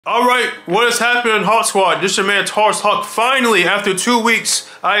Alright, what has happened in HawkSquad? This is your man TaurusHawk. Finally, after 2 weeks,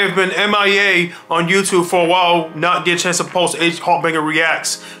 I have been MIA on YouTube for a while, not get a chance to post HawkBanger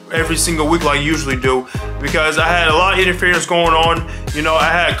reacts every single week like I usually do, because I had a lot of interference going on. You know,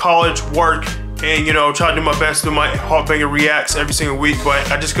 I had college, work, and try to do my best to do my HawkBanger reacts every single week,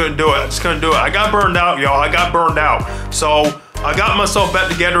 but I just couldn't do it. I got burned out, y'all. I got burned out. So I got myself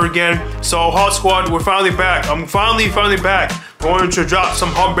back together again. So HawkSquad, we're finally back. I'm finally back. Going to drop some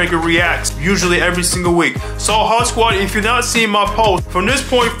HawkBanger reacts, usually every single week. So HawkSquad, if you're not seeing my post, from this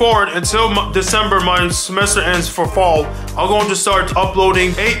point forward until December, my semester ends for fall, I'm going to start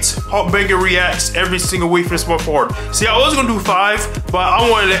uploading 8 HawkBanger reacts every single week from this point forward. See, I was gonna do 5, but I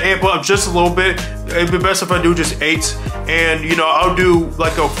wanted to amp up just a little bit. It'd be best if I do just 8, and I'll do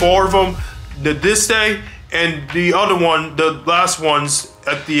like 4 of them this day, and the other one, the last ones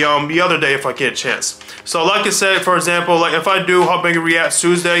at the other day if I get a chance. So like I said, for example, like if I do HawkBanger Reacts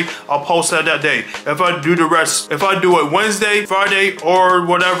Tuesday, I'll post that day. If I do the rest, if I do it Wednesday, Friday, or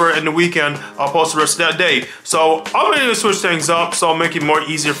whatever in the weekend, I'll post the rest of that day. So I'm going to switch things up, so I'll make it more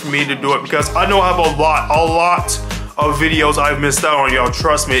easier for me to do it, because I know I have a lot of videos I've missed out on, y'all.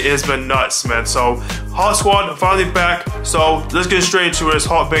 Trust me, it's been nuts, man. So HawkSquad finally back, so let's get straight into this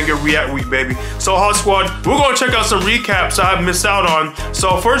HawkBanger React Week, baby. So HawkSquad, we're gonna check out some recaps I've missed out on.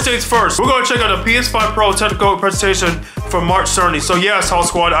 So first things first, we're gonna check out the PS5 Pro technical presentation from March 30. So yes,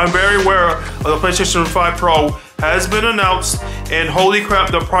 HawkSquad, I'm very aware of the PlayStation 5 Pro has been announced, and holy crap,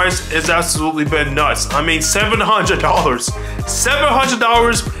 the price has absolutely been nuts. I mean, $700.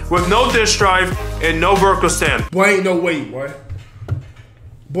 $700 with no disk drive and no vertical stand. Boy, ain't no way, boy.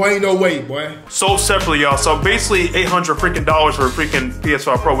 Boy, ain't no way, boy. Sold separately, y'all. So basically $800 freaking dollars for a freaking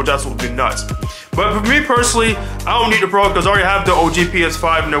PS5 Pro, which that's what would be nuts. But for me personally, I don't need the Pro because I already have the OG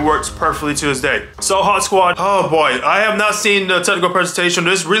PS5 and it works perfectly to this day. So HawkSquad, oh boy, I have not seen the technical presentation.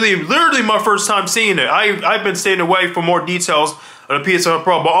 This is literally my first time seeing it. I've been staying away for more details on the PS5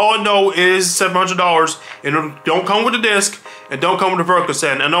 Pro, but all I know is $700 and it don't come with a disc and don't come with a vertical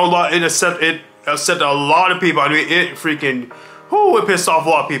stand. I know it upset a lot of people. I mean, it freaking, it pissed off a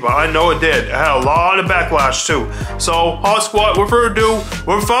lot of people. I know it did. It had a lot of backlash too. So HawkSquad, without further ado,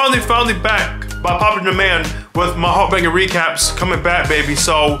 we're finally back by popular demand with my HawkBanger recaps coming back, baby.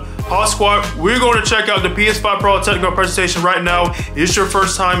 So HawkSquad, we're going to check out the PS5 Pro technical presentation right now. If it's your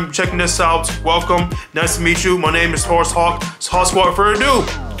first time checking this out, welcome. Nice to meet you. My name is TaurusHawk. So HawkSquad, without further ado,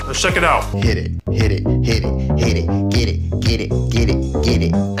 let's check it out. Hit it, hit it, hit it, hit it, get it, get it, get it, get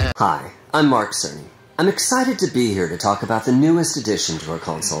it. Hi, I'm Mark Cerny. I'm excited to be here to talk about the newest addition to our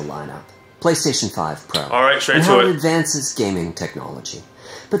console lineup, PlayStation 5 Pro. All right, straight and to how it. it advances gaming technology.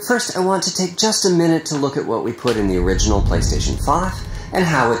 But first, I want to take just a minute to look at what we put in the original PlayStation 5 and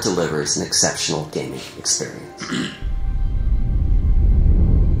how it delivers an exceptional gaming experience.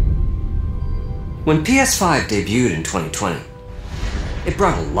 When PS5 debuted in 2020, it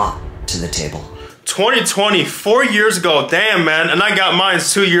brought a lot to the table. 2020, 4 years ago, damn man, and I got mine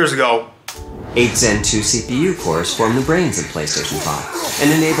 2 years ago. 8 Zen 2 CPU cores form the brains of PlayStation 5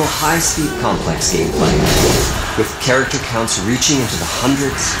 and enable high-speed complex gameplay, with character counts reaching into the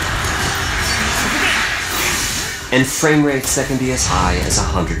hundreds and frame rates that can be as high as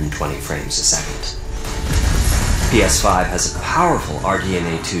 120 frames a second. PS5 has a powerful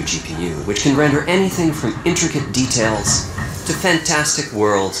RDNA 2 GPU, which can render anything from intricate details to fantastic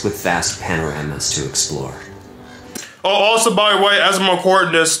worlds with vast panoramas to explore. Oh, also, by the way, as I'm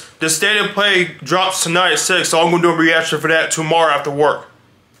recording this, the State of Play drops tonight at 6, so I'm going to do a reaction for that tomorrow after work.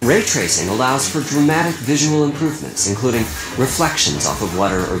 Ray tracing allows for dramatic visual improvements, including reflections off of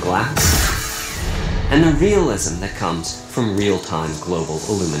water or glass, and the realism that comes from real-time global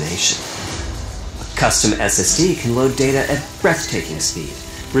illumination. A custom SSD can load data at breathtaking speed,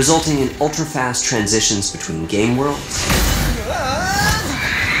 resulting in ultra-fast transitions between game worlds,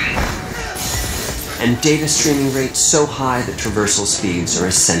 and data streaming rates so high that traversal speeds are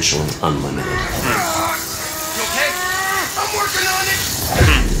essentially unlimited. You okay? I'm working on it!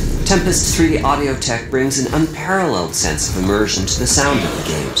 Tempest's 3D audio tech brings an unparalleled sense of immersion to the sound of the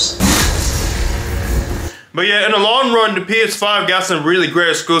games. But yeah, in the long run, the PS5 got some really great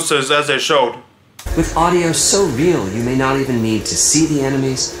exclusives, as they showed. With audio so real, you may not even need to see the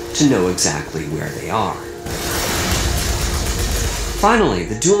enemies to know exactly where they are. Finally,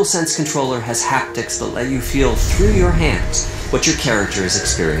 the DualSense controller has haptics that let you feel through your hands what your character is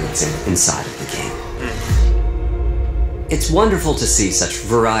experiencing inside of the game. It's wonderful to see such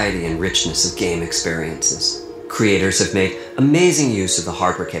variety and richness of game experiences. Creators have made amazing use of the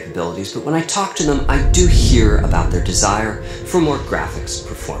hardware capabilities, but when I talk to them, I do hear about their desire for more graphics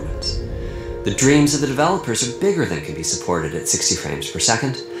performance. The dreams of the developers are bigger than can be supported at 60 frames per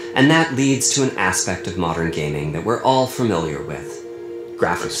second, And that leads to an aspect of modern gaming that we're all familiar with.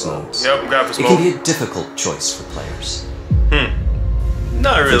 Graphics modes. Yep, graphics It mode. can be a difficult choice for players.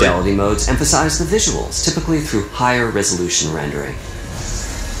 Not really. Fidelity modes emphasize the visuals, typically through higher resolution rendering.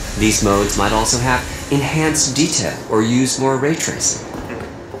 These modes might also have enhanced detail or use more ray tracing.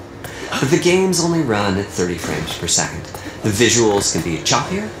 But the games only run at 30 frames per second. The visuals can be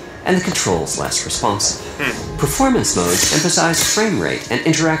choppier, and the controls less responsive. Performance modes emphasize frame rate and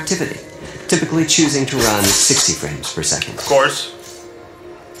interactivity, typically choosing to run at 60 frames per second. Of course.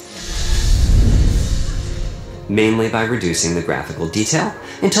 Mainly by reducing the graphical detail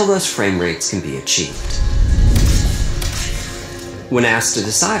until those frame rates can be achieved. When asked to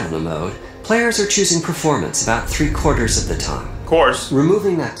decide on a mode, players are choosing performance about 3/4 of the time. Of course.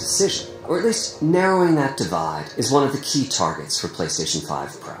 Removing that decision, or at least narrowing that divide, is one of the key targets for PlayStation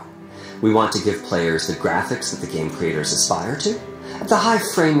 5 Pro. We want to give players the graphics that the game creators aspire to, at the high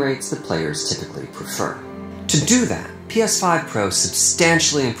frame rates that players typically prefer. To do that, PS5 Pro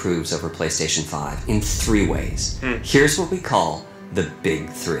substantially improves over PlayStation 5 in 3 ways. Here's what we call the Big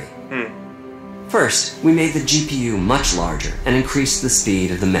 3. First, we made the GPU much larger and increased the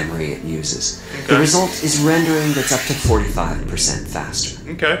speed of the memory it uses. Okay. The result is rendering that's up to 45% faster.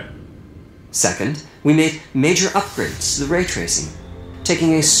 Okay. Second, we made major upgrades to the ray tracing,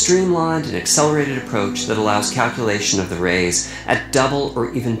 taking a streamlined and accelerated approach that allows calculation of the rays at double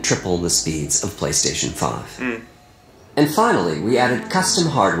or even triple the speeds of PlayStation 5. And finally, we added custom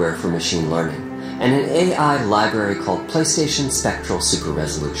hardware for machine learning and an AI library called PlayStation Spectral Super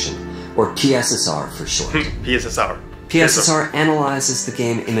Resolution, or PSSR for short. PSSR. PSSR analyzes the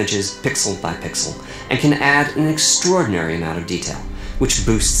game images pixel by pixel and can add an extraordinary amount of detail, which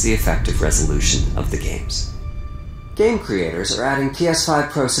boosts the effective resolution of the games. Game creators are adding PS5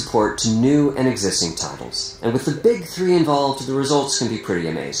 Pro support to new and existing titles, and with the Big 3 involved, the results can be pretty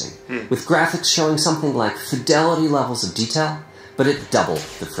amazing, with graphics showing something like fidelity levels of detail, but at double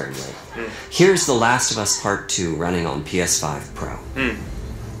the frame rate. Here's The Last of Us Part 2 running on PS5 Pro.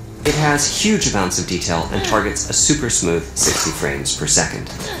 It has huge amounts of detail and targets a super smooth 60 frames per second.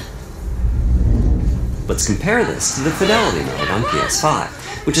 Let's compare this to the fidelity mode on PS5,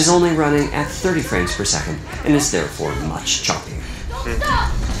 which is only running at 30 frames per second and is therefore much choppier.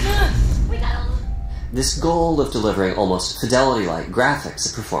 This goal of delivering almost fidelity-like graphics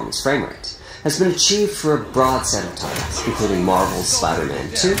at performance frame rates has been achieved for a broad set of titles, including Marvel's Spider-Man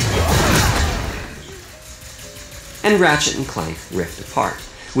 2 and Ratchet & Clank Rift Apart.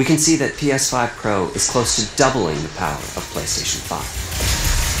 We can see that PS5 Pro is close to doubling the power of PlayStation 5.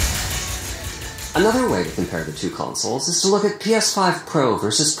 Another way to compare the two consoles is to look at PS5 Pro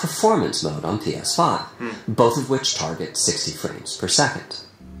versus Performance mode on PS5, both of which target 60 frames per second.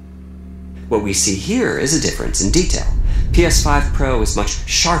 What we see here is a difference in detail. PS5 Pro is much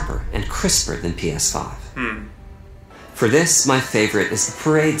sharper and crisper than PS5. For this, my favorite is the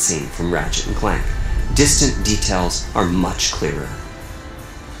parade scene from Ratchet & Clank. Distant details are much clearer.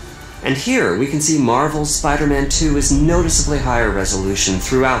 And here we can see Marvel's Spider-Man 2 is noticeably higher resolution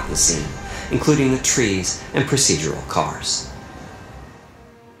throughout the scene, including the trees and procedural cars.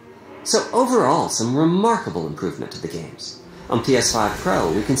 So overall, some remarkable improvement to the games. On PS5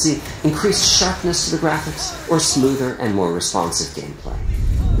 Pro, we can see increased sharpness to the graphics or smoother and more responsive gameplay.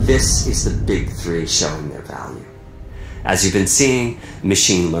 This is the Big 3 showing their value. As you've been seeing,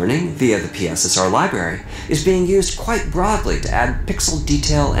 machine learning via the PSSR library is being used quite broadly to add pixel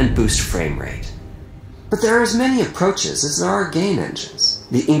detail and boost frame rate. But there are as many approaches as there are game engines.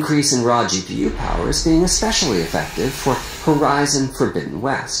 The increase in raw GPU power is being especially effective for Horizon Forbidden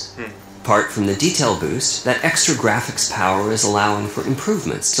West. Apart from the detail boost, that extra graphics power is allowing for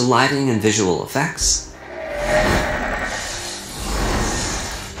improvements to lighting and visual effects,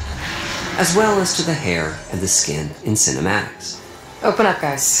 as well as to the hair and the skin in cinematics. Open up,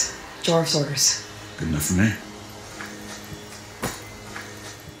 guys. Dwarf's orders. Good enough for me.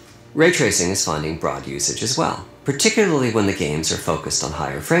 Ray tracing is finding broad usage as well, particularly when the games are focused on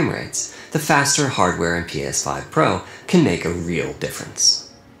higher frame rates. The faster hardware in PS5 Pro can make a real difference.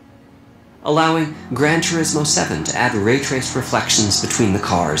 Allowing Gran Turismo 7 to add ray-traced reflections between the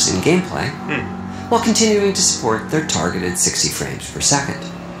cars in gameplay, while continuing to support their targeted 60 frames per second.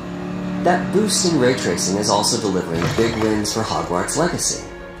 That boost in ray tracing is also delivering big wins for Hogwarts Legacy,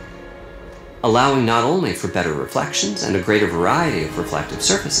 allowing not only for better reflections and a greater variety of reflective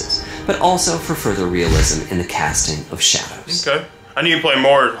surfaces, but also for further realism in the casting of shadows. Okay. I need to play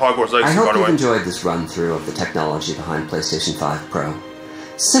more Hogwarts Legacy, I hope by the you've way. enjoyed this run-through of the technology behind PlayStation 5 Pro.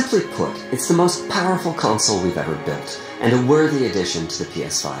 Simply put, it's the most powerful console we've ever built, and a worthy addition to the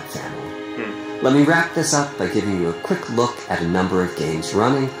PS5 family. Let me wrap this up by giving you a quick look at a number of games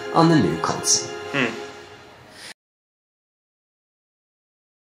running on the new console.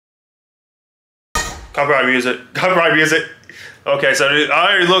 Copyright music. Copyright music. Okay, so I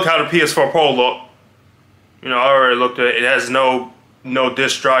already looked how the PS4 Pro look. You know, I already looked at it. It has no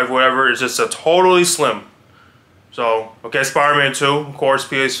disk drive, whatever. It's just a totally slim. So, okay, Spider-Man 2, of course,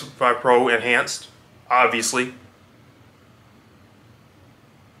 PS5 Pro enhanced, obviously.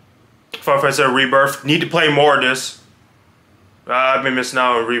 Final Fantasy Rebirth. Need to play more of this. I've been missing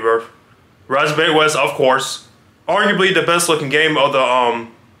out on Rebirth. Raspberry West, of course. Arguably the best looking game of the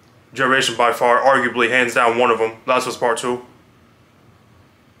generation by far. Arguably, hands down, one of them. Last of Us Part 2.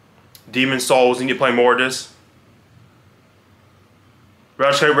 Demon Souls. Need to play more of this.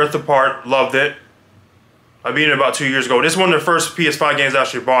 Ratchet Rift Apart. Loved it. I beat it about 2 years ago. This is one of the first PS5 games I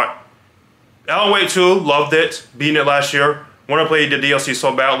actually bought. Alan Wake 2, loved it. Beating it last year. Want to play the DLC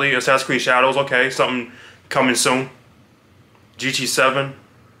so badly. Assassin's Creed Shadows, okay. Something coming soon. GT7.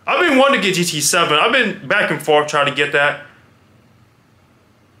 I've been wanting to get GT7. I've been back and forth trying to get that.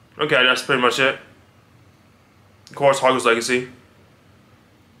 Okay, that's pretty much it. Of course, Hogwarts Legacy.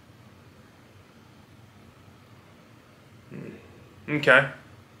 Okay.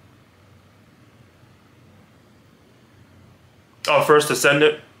 Oh, First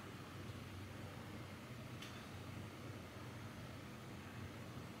Descendant.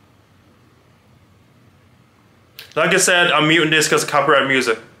 Like I said, I'm muting this because of copyright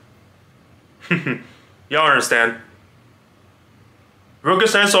music. Y'all understand. Broken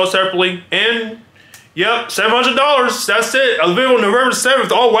Stand sold separately, and yep, $700. That's it. Available November 7th.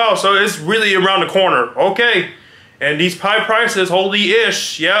 Oh wow, so it's really around the corner. Okay, and these high prices,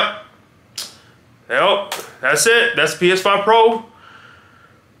 holy-ish. Yep. Yep, that's it. That's PS5 Pro.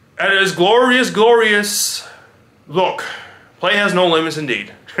 And it is glorious, glorious. Look, play has no limits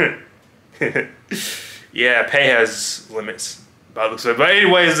indeed. Yeah, pay has limits. But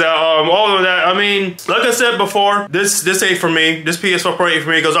anyways, all of that, I mean, like I said before, this ain't for me. This PS4 Pro ain't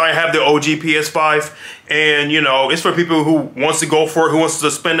for me because I have the OG PS5. And, you know, it's for people who wants to go for it, who wants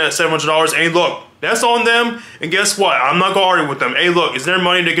to spend that $700. Hey, look, that's on them. And guess what? I'm not going to argue with them. Hey, look, it's their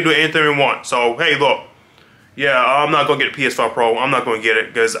money. They can do anything they want. So, hey, look. Yeah, I'm not going to get a PS5 Pro. I'm not going to get it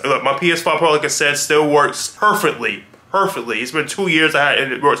because, look, my PS5 Pro, like I said, still works perfectly. Perfectly. It's been 2 years I had it,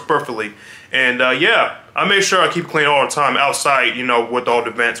 and it works perfectly. And, yeah, I make sure I keep clean all the time outside, you know, with all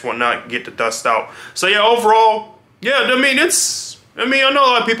the vents, whatnot, get the dust out. So, yeah, overall, yeah, I mean, I know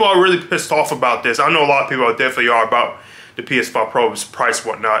a lot of people are really pissed off about this. I know a lot of people definitely are about the PS5 Pro's price,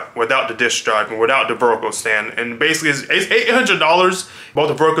 whatnot, without the disc drive and without the vertical stand. And basically, it's $800, both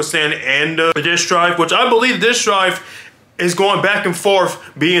the vertical stand and the disc drive, which I believe the disc drive is going back and forth,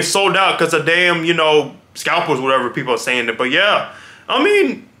 being sold out because of damn, you know, scalpers, whatever people are saying it. But yeah, I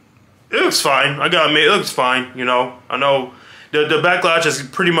mean, it looks fine. I gotta admit, it looks fine, you know. I know the backlash is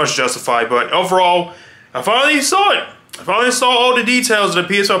pretty much justified, but overall, I finally saw it. I finally saw all the details of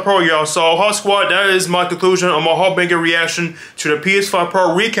the PS5 Pro, y'all. So, HawkSquad, that is my conclusion on my HawkBanger reaction to the PS5 Pro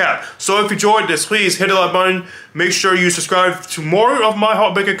recap. So, if you enjoyed this, please hit the like button. Make sure you subscribe to more of my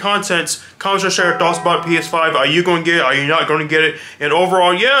HawkBanger content. Comment and share your thoughts about PS5. Are you going to get it? Are you not going to get it? And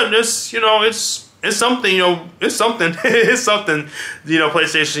overall, yeah, this, you know, it's something, you know, it's something. It's something, you know,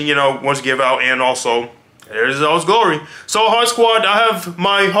 PlayStation, you know, wants to give out. And also, there's always glory. So, HawkSquad, I have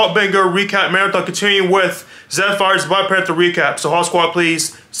my HawkBanger recap marathon continuing with Zephyre's Black Panther recap. So, HawkSquad,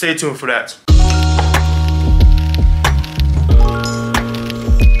 please stay tuned for that.